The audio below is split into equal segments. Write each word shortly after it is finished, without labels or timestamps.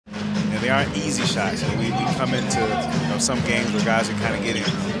aren't easy shots. We come into some games where guys are kind of getting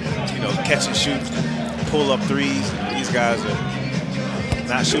catch and shoot, pull up threes. These guys are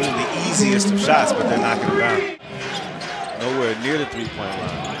not shooting the easiest of shots, but they're knocking them down. Nowhere near the three-point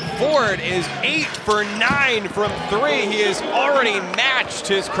line. Ford is 8 for 9 from 3. He has already matched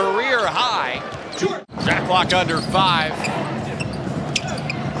his career high. Shot clock under 5.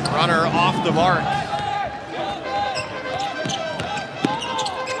 Runner off the mark.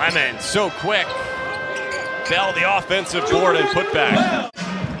 Lemon so quick. Bell the offensive board and put back.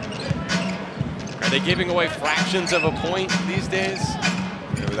 Are they giving away fractions of a point these days?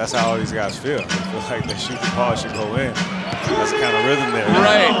 Yeah, but that's how all these guys feel. They feel like they shoot the ball should go in. That's the kind of rhythm there.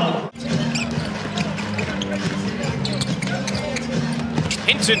 Right.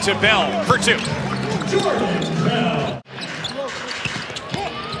 Hinton to Bell for 2.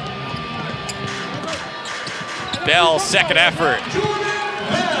 Bell, second effort.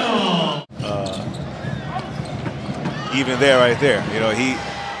 Even there, right there.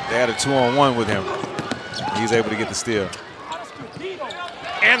 They had a 2-on-1 with him. He's able to get the steal.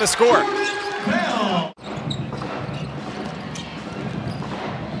 And the score.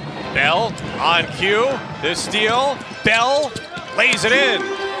 Bell on cue. The steal. Bell lays it in.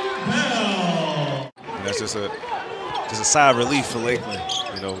 And that's just a sigh of relief for Lakeland.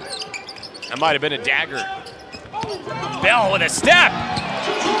 That might have been a dagger. Bell with a step.